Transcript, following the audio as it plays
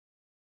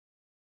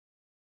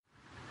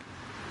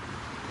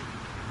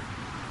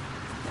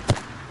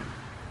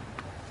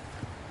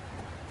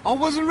I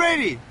wasn't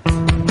ready.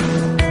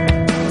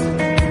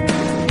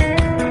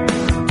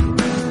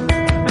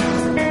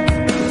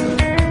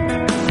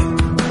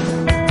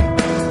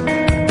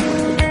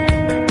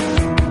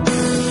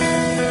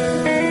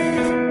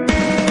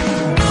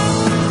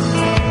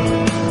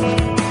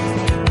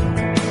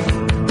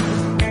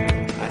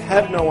 I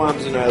have no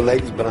arms and no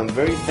legs, but I'm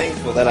very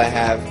thankful that I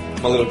have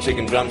my little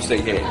chicken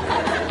drumstick here.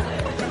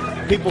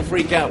 People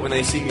freak out when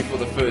they see me for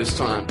the first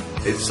time.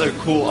 It's so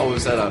cool. I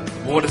was at a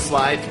water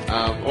slide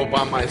all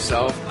by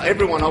myself.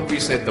 Everyone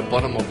obviously at the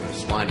bottom of the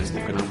slide is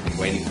looking up and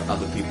waiting for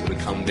other people to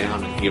come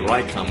down, and here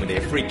I come and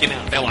they're freaking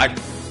out. They're like,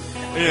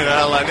 you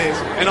know, like this.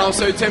 And I was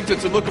so tempted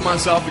to look at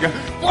myself and go,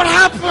 what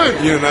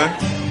happened? You know?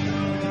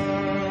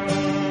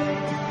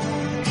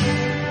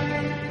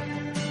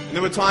 And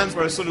there were times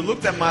where I sort of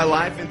looked at my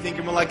life and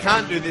thinking, well, I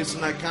can't do this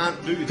and I can't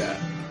do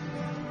that.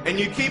 And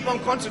you keep on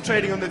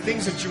concentrating on the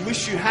things that you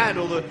wish you had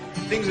or the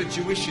things that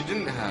you wish you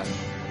didn't have.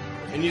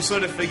 And you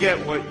sort of forget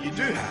what you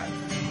do have.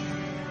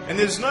 And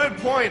there's no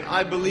point,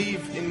 I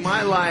believe, in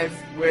my life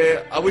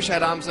where I wish I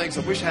had arms and legs,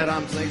 I wish I had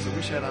arms and legs, I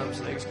wish I had arms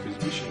and legs, because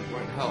wishing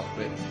won't help.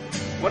 But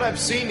what I've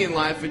seen in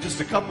life are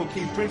just a couple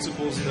key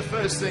principles, and the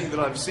first thing that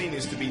I've seen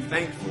is to be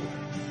thankful.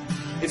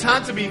 It's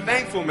hard to be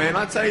thankful, man.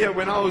 I tell you,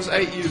 when I was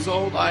 8 years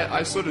old,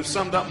 I sort of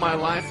summed up my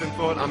life and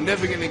thought, I'm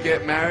never going to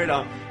get married.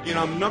 I'm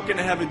not going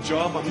to have a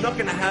job. I'm not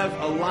going to have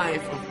a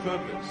life of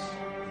purpose.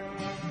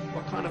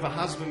 What kind of a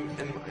husband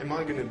am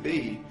I going to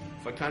be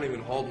if I can't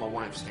even hold my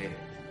wife's hand?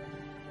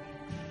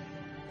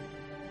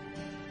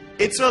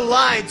 It's a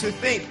lie to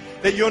think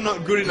that you're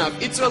not good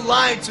enough. It's a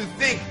lie to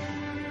think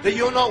that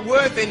you're not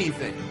worth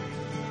anything.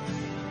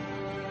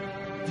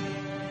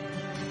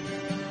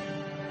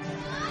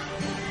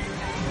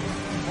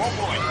 One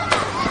more.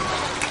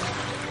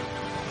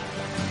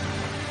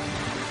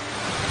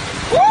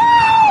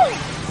 Woo!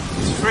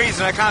 It's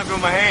freezing. I can't feel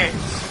my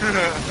hands.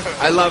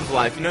 I love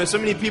life. You know, so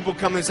many people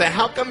come and say,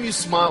 how come you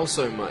smile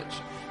so much?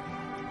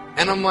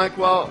 And I'm like,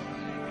 well,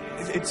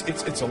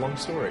 it's a long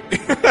story.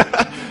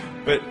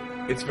 But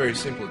it's very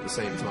simple at the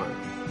same time.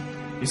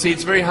 You see,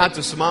 it's very hard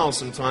to smile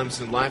sometimes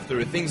in life. There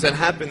are things that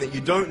happen that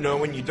you don't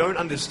know and you don't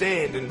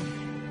understand, and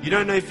you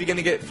don't know if you're going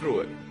to get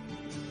through it.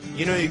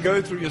 You know, you go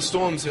through your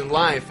storms in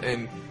life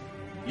and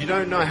you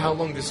don't know how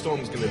long this storm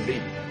is going to be.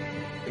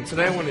 And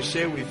today I want to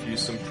share with you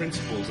some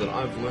principles that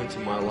I've learned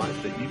in my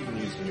life that you can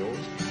use in yours.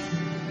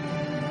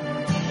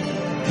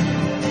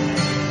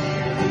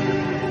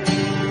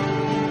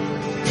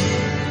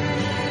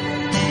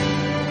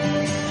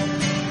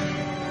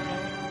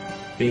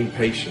 Being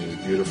patient is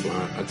beautiful.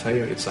 I tell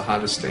you, it's the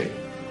hardest thing.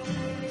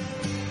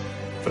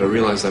 But I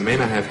realize I may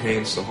not have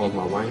hands to hold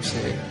my wife's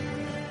hand,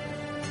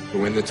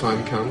 but when the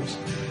time comes,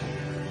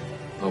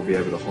 I'll be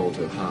able to hold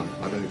her heart.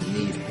 I don't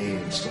need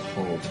hands to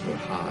hold her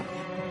heart.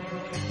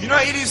 You know,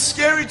 it is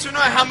scary to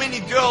know how many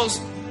girls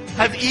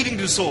have eating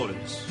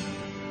disorders.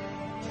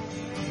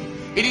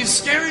 It is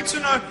scary to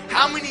know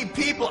how many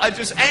people are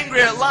just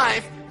angry at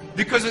life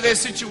because of their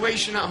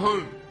situation at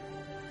home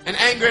and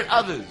angry at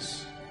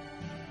others.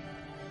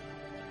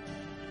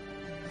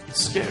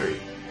 It's scary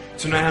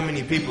to know how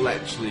many people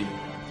actually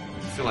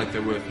feel like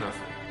they're worth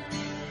nothing.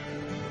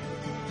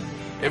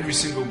 Every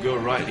single girl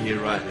right here,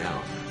 right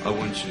now, I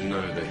want you to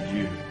know that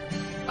you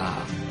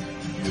are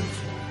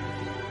beautiful.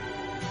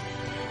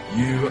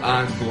 You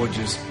are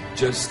gorgeous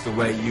just the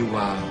way you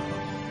are.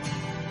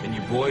 And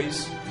you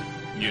boys,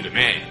 you're the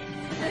man.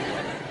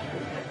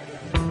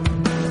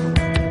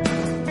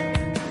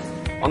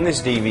 On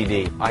this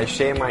DVD, I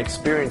share my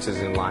experiences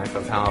in life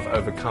of how I've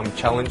overcome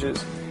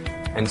challenges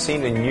and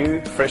seen a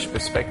new, fresh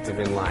perspective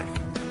in life.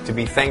 To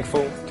be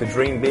thankful, to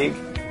dream big,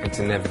 and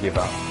to never give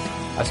up.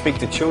 I speak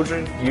to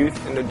children, youth,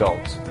 and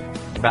adults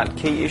about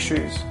key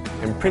issues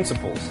and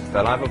principles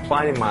that I've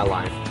applied in my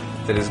life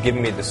that has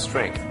given me the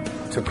strength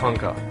to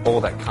conquer all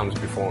that comes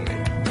before me.